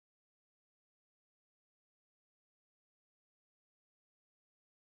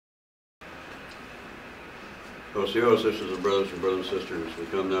Osios, sisters and brothers and sisters, we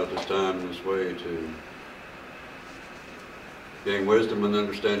come now at this time this way to gain wisdom and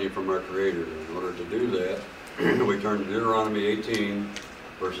understanding from our Creator. In order to do that, we turn to Deuteronomy 18,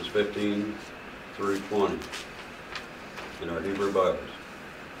 verses 15 through 20 in our Hebrew Bibles.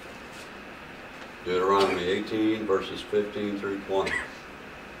 Deuteronomy 18, verses 15 through 20.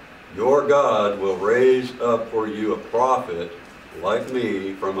 Your God will raise up for you a prophet like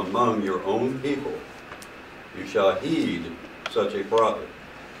me from among your own people. You shall heed such a prophet.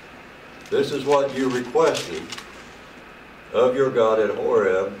 This is what you requested of your God at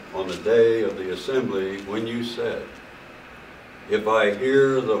Horeb on the day of the assembly, when you said, if I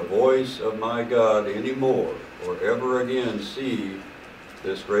hear the voice of my God any more, or ever again see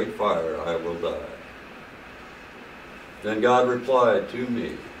this great fire, I will die. Then God replied to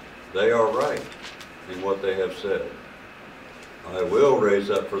me, they are right in what they have said. I will raise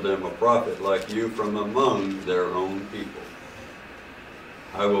up for them a prophet like you from among their own people.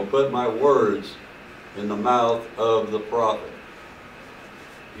 I will put my words in the mouth of the prophet.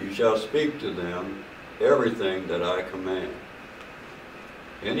 You shall speak to them everything that I command.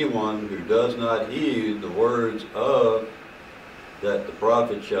 Anyone who does not heed the words of that the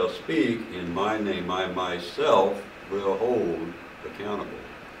prophet shall speak in my name, I myself will hold accountable.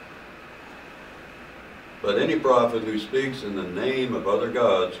 But any prophet who speaks in the name of other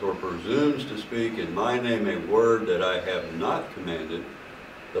gods, or presumes to speak in my name a word that I have not commanded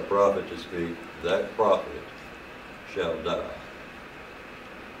the prophet to speak, that prophet shall die.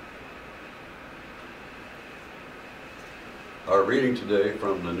 Our reading today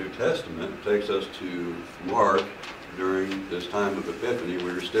from the New Testament takes us to Mark during this time of Epiphany.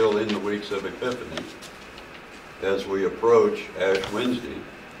 We're still in the weeks of Epiphany as we approach Ash Wednesday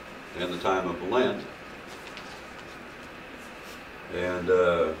and the time of Lent. And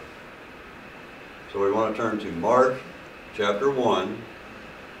so we want to turn to Mark chapter 1,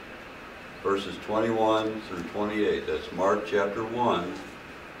 verses 21 through 28. That's Mark chapter 1,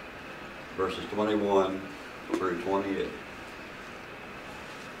 verses 21 through 28.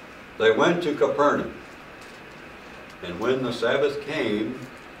 They went to Capernaum, and when the Sabbath came,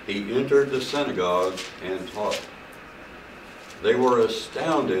 he entered the synagogue and taught. They were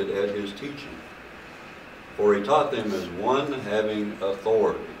astounded at his teaching, for he taught them as one having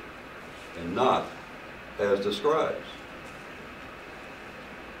authority, and not as the scribes.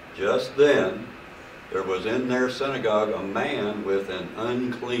 Just then there was in their synagogue a man with an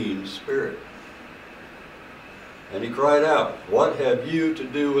unclean spirit. And he cried out, what have you to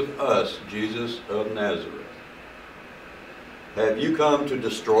do with us, Jesus of Nazareth? Have you come to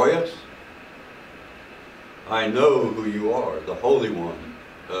destroy us? I know who you are, the Holy One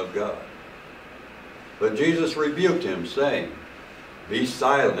of God. But Jesus rebuked him, saying, be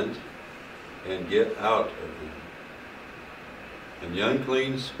silent and get out of him. And the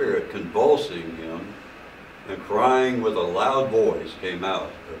unclean spirit, convulsing him and crying with a loud voice, came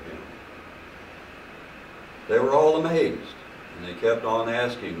out of him. They were all amazed, and they kept on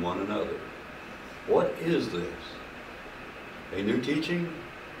asking one another, what is this? A new teaching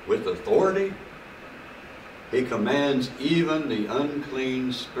with authority? He commands even the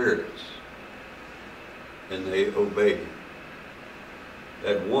unclean spirits, and they obey him.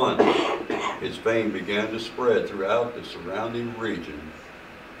 At once, his fame began to spread throughout the surrounding region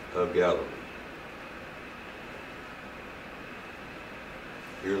of Galilee.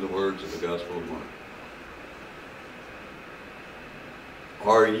 Hear the words of the Gospel of Mark.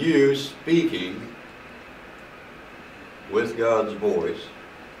 Are you speaking with God's voice,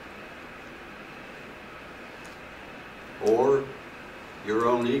 or your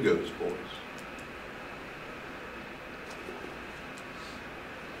own ego's voice?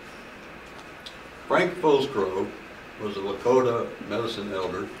 Frank Foscrow was a Lakota medicine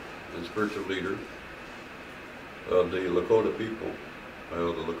elder and spiritual leader of the Lakota people, the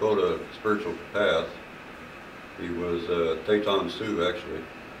Lakota spiritual path. He was Teton Sioux, actually,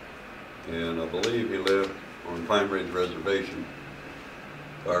 and I believe he lived on Pine Ridge Reservation,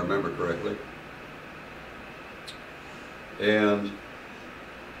 if I remember correctly. And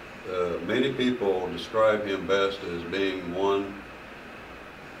many people describe him best as being one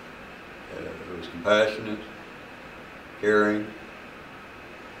who was compassionate, caring,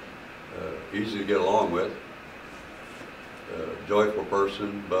 easy to get along with, joyful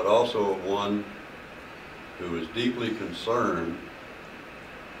person, but also one who was deeply concerned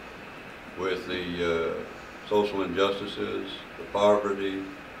with the social injustices, the poverty,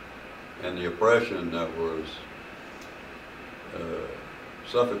 and the oppression that was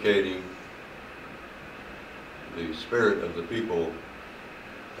suffocating the spirit of the people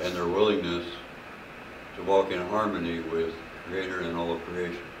and their willingness to walk in harmony with Creator and all of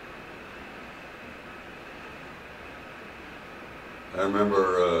creation. I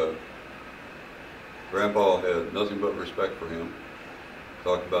remember Grandpa had nothing but respect for him.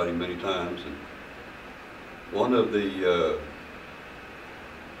 Talked about him many times, and one of the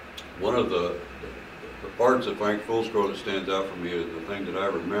parts of Frank Fullscrow that stands out for me, is the thing that I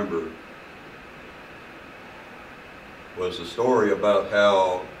remember, was the story about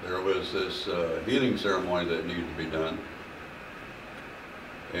how there was this healing ceremony that needed to be done,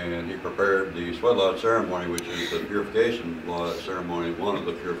 and he prepared the sweat lodge ceremony, which is the purification lodge ceremony, one of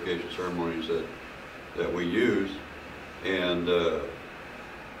the purification ceremonies that we use, and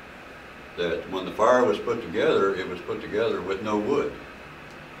that when the fire was put together, it was put together with no wood.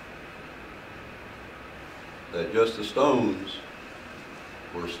 That just the stones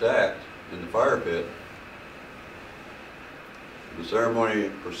were stacked in the fire pit. The ceremony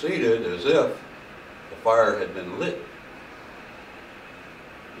proceeded as if the fire had been lit.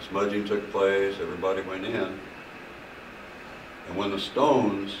 The smudging took place, everybody went in, and when the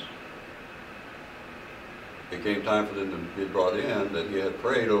stones, it came time for them to be brought in, that he had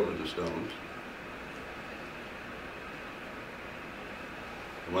prayed over the stones.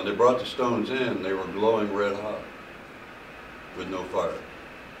 And when they brought the stones in, they were glowing red hot with no fire.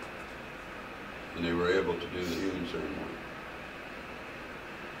 And they were able to do the healing ceremony.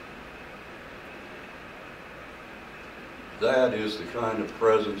 That is the kind of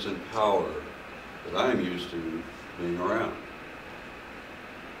presence and power that I'm used to being around.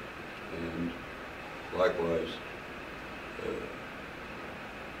 And likewise,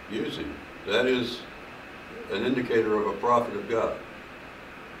 using. That is an indicator of a prophet of God.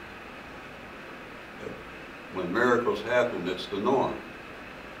 When miracles happen, it's the norm.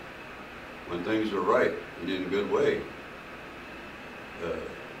 When things are right and in a good way,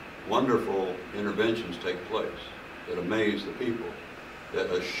 wonderful interventions take place that amaze the people,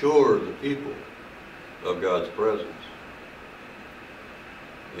 that assure the people of God's presence.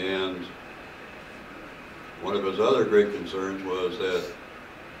 And one of his other great concerns was that,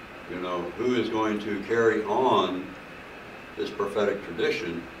 who is going to carry on this prophetic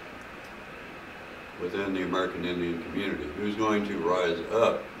tradition within the American Indian community? Who's going to rise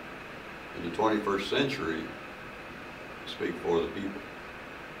up in the 21st century to speak for the people,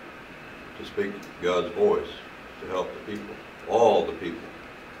 to speak God's voice, to help the people, all the people?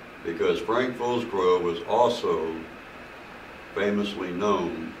 Because Frank Fullscrow was also famously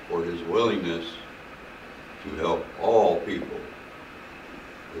known for his willingness to help all people,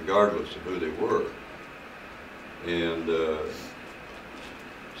 regardless of who they were. And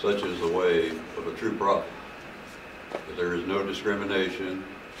such is the way of a true prophet, that there is no discrimination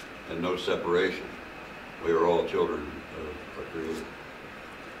and no separation. We are all children of our Creator.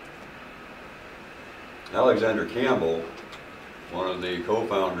 Alexander Campbell, one of the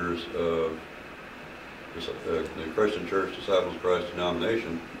co-founders of the Christian Church Disciples of Christ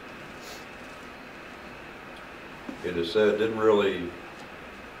denomination, it is said, didn't really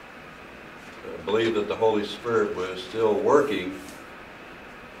believe that the Holy Spirit was still working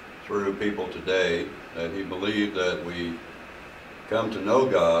through people today, that he believed that we come to know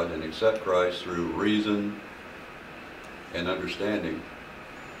God and accept Christ through reason and understanding.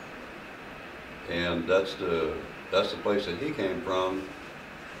 And that's the place that he came from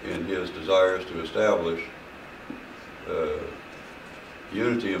in his desires to establish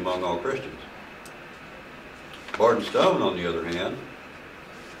unity among all Christians. Barton Stone, on the other hand,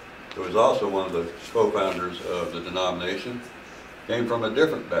 who was also one of the co-founders of the denomination, came from a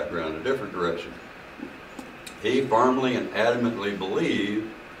different background, a different direction. He firmly and adamantly believed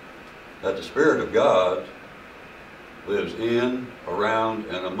that the Spirit of God lives in, around,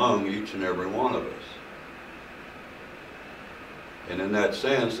 and among each and every one of us. And in that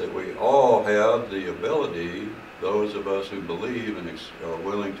sense, that we all have the ability, those of us who believe and are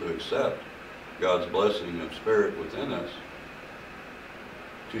willing to accept God's blessing of Spirit within us,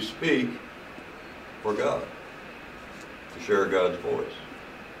 to speak for God, to share God's voice.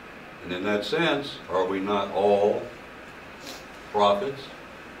 And in that sense, are we not all prophets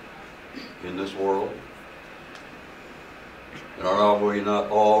in this world? And are we not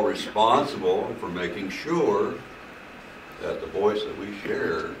all responsible for making sure that the voice that we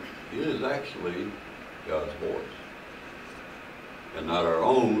share is actually God's voice, and not our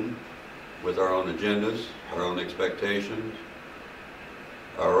own, with our own agendas, our own expectations,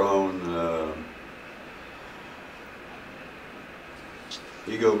 our own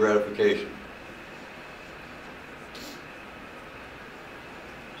ego gratification?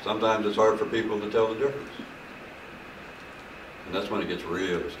 Sometimes it's hard for people to tell the difference. And that's when it gets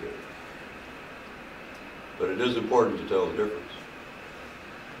real scary. But it is important to tell the difference.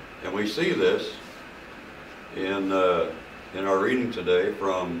 And we see this in our reading today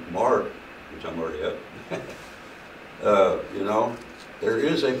from Mark, which I'm already at. You know, there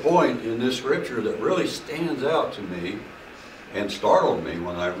is a point in this scripture that really stands out to me and startled me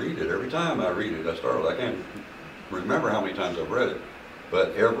when I read it. Every time I read it, I startle. I can't remember how many times I've read it,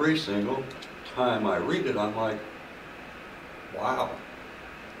 but every single time I read it, I'm like, wow.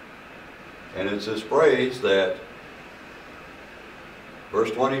 And it's this phrase that,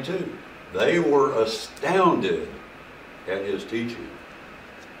 verse 22, they were astounded at his teaching.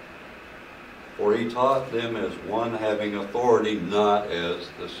 For he taught them as one having authority, not as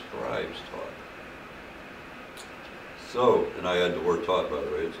the scribes taught. So, and I add the word taught, by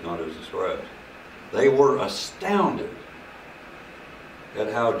the way, it's not as the scribes. They were astounded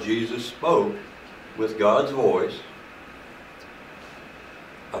at how Jesus spoke with God's voice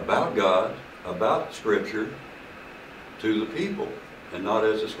about God, about Scripture, to the people, and not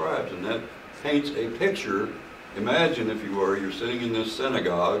as the scribes. And that paints a picture. Imagine, if you were, you're sitting in this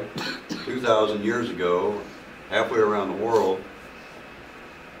synagogue 2,000 years ago, halfway around the world,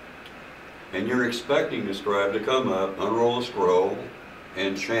 and you're expecting the scribe to come up, unroll a scroll,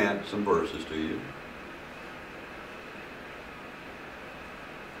 and chant some verses to you.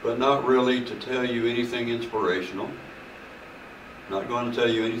 But not really to tell you anything inspirational. Not going to tell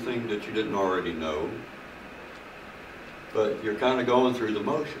you anything that you didn't already know. But you're kind of going through the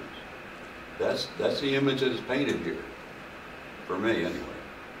motions. That's the image that is painted here. For me, anyway.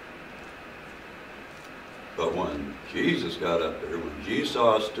 But when Jesus got up there, when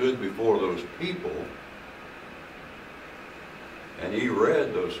Jesus stood before those people, and he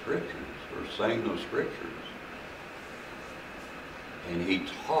read those scriptures, or sang those scriptures, and he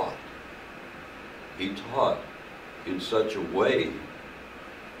taught in such a way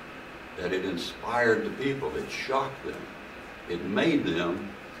that it inspired the people, it shocked them, it made them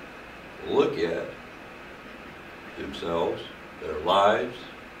look at themselves, their lives,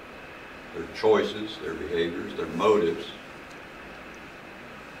 their choices, their behaviors, their motives.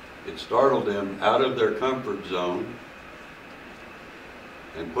 It startled them out of their comfort zone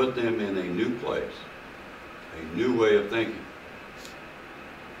and put them in a new place, a new way of thinking.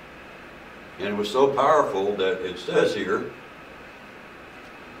 And it was so powerful that it says here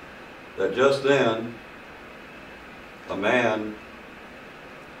that just then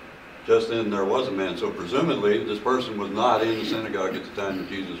there was a man. So presumably this person was not in the synagogue at the time that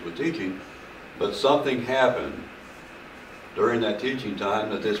Jesus was teaching, but something happened during that teaching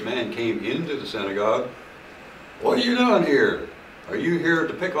time that this man came into the synagogue. What are you doing here? Are you here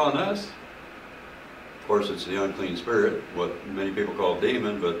to pick on us? Of course, it's the unclean spirit, what many people call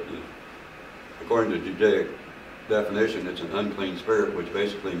demon, but according to Judaic definition, it's an unclean spirit, which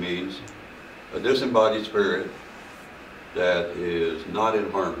basically means a disembodied spirit that is not in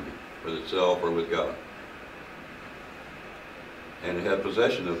harmony with itself or with God. And it had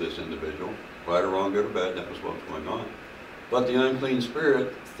possession of this individual, right or wrong, good or bad, that was what was going on. But the unclean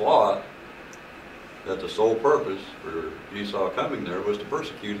spirit thought that the sole purpose for Esau coming there was to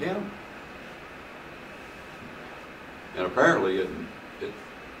persecute him. And apparently it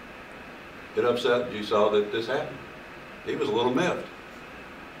upset Esau that this happened. He was a little miffed.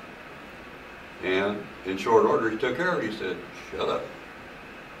 And in short order, he took care of it. He said, shut up.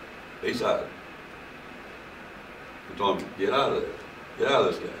 Be silent. He told him, get out of there. Get out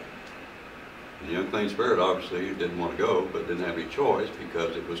of this guy. And the unclean spirit obviously didn't want to go, but didn't have any choice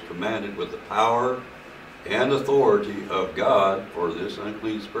because it was commanded with the power and authority of God for this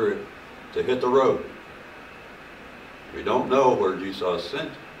unclean spirit to hit the road. We don't know where Jesus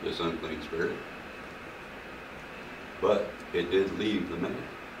sent this unclean spirit, but it did leave the man.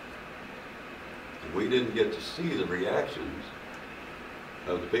 And we didn't get to see the reactions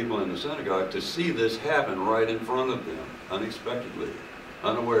of the people in the synagogue to see this happen right in front of them, unexpectedly,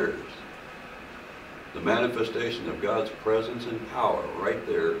 unawares. The manifestation of God's presence and power right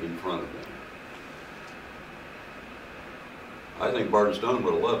there in front of them. I think Barton Stone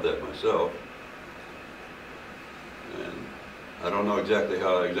would have loved that myself. And I don't know exactly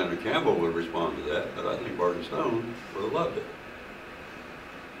how Alexander Campbell would respond to that, but I think Barton Stone would have loved it.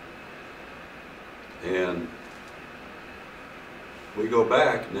 And we go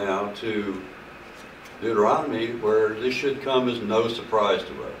back now to Deuteronomy, where this should come as no surprise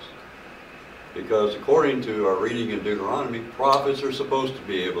to us. Because according to our reading in Deuteronomy, prophets are supposed to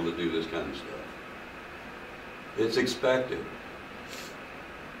be able to do this kind of stuff. It's expected.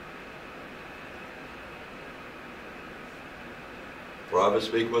 Prophets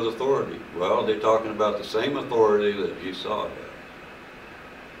speak with authority. Well, they're talking about the same authority that Esau had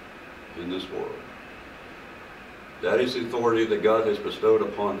in this world. That is the authority that God has bestowed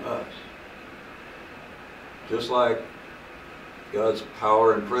upon us. Just like God's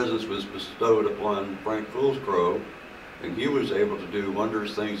power and presence was bestowed upon Frank Foolscrow, and he was able to do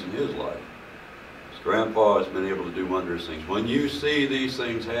wondrous things in his life. His grandpa has been able to do wondrous things. When you see these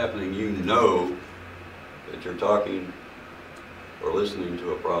things happening, you know that you're talking or listening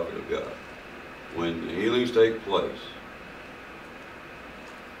to a prophet of God. When the healings take place,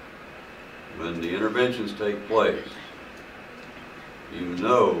 when the interventions take place, you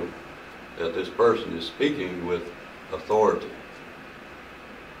know that this person is speaking with authority.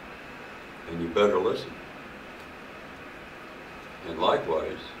 And you better listen. And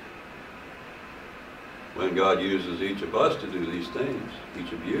likewise, when God uses each of us to do these things,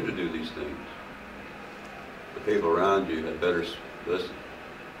 each of you to do these things, the people around you had better listen.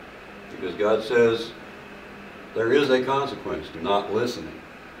 Because God says there is a consequence to not listening.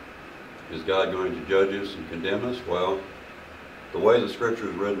 Is God going to judge us and condemn us? Well, the way the scripture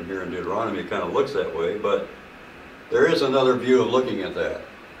is written here in Deuteronomy kind of looks that way, but there is another view of looking at that.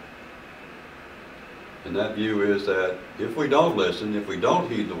 And that view is that if we don't listen, if we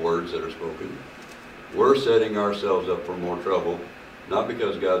don't heed the words that are spoken, we're setting ourselves up for more trouble, not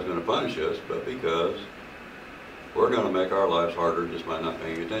because God's going to punish us, but because we're going to make our lives harder just by not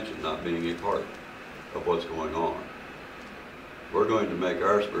paying attention, not being a part of what's going on. We're going to make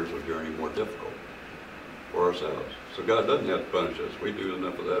our spiritual journey more difficult for ourselves. So God doesn't have to punish us. We do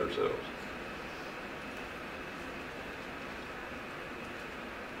enough of that ourselves.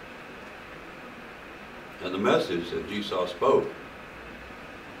 And the message that Jesus spoke,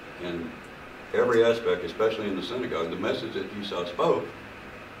 in every aspect, especially in the synagogue, the message that Jesus spoke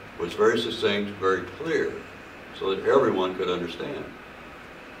was very succinct, very clear, so that everyone could understand.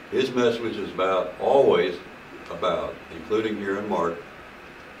 His message is always about, including here in Mark,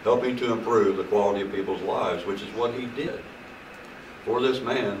 helping to improve the quality of people's lives, which is what he did for this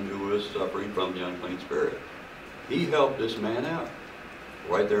man who was suffering from the unclean spirit. He helped this man out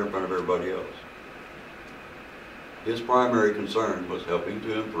right there in front of everybody else. His primary concern was helping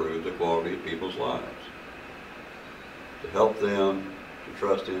to improve the quality of people's lives, to help them to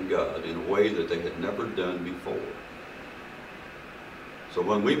trust in God in a way that they had never done before. So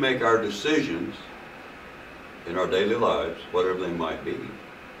when we make our decisions in our daily lives, whatever they might be,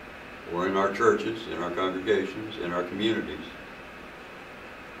 or in our churches, in our congregations, in our communities,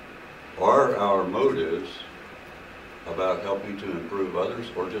 are our motives about helping to improve others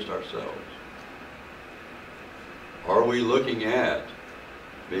or just ourselves? Are we looking at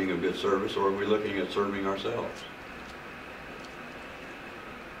being of good service, or are we looking at serving ourselves?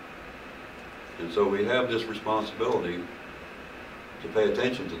 And so we have this responsibility to pay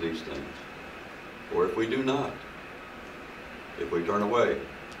attention to these things. Or if we do not, if we turn away,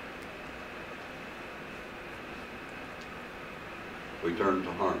 we turn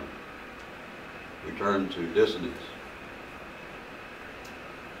to harm, we turn to dissonance,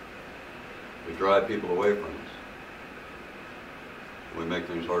 we drive people away from us, we make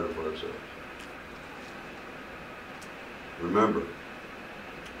things harder for ourselves. Remember,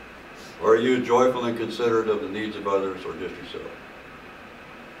 are you joyful and considerate of the needs of others, or just yourself?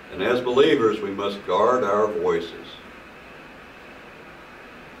 And as believers, we must guard our voices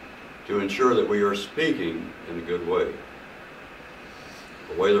to ensure that we are speaking in a good way,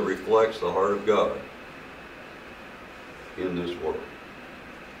 a way that reflects the heart of God in this world.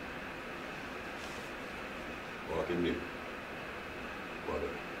 Walk in you.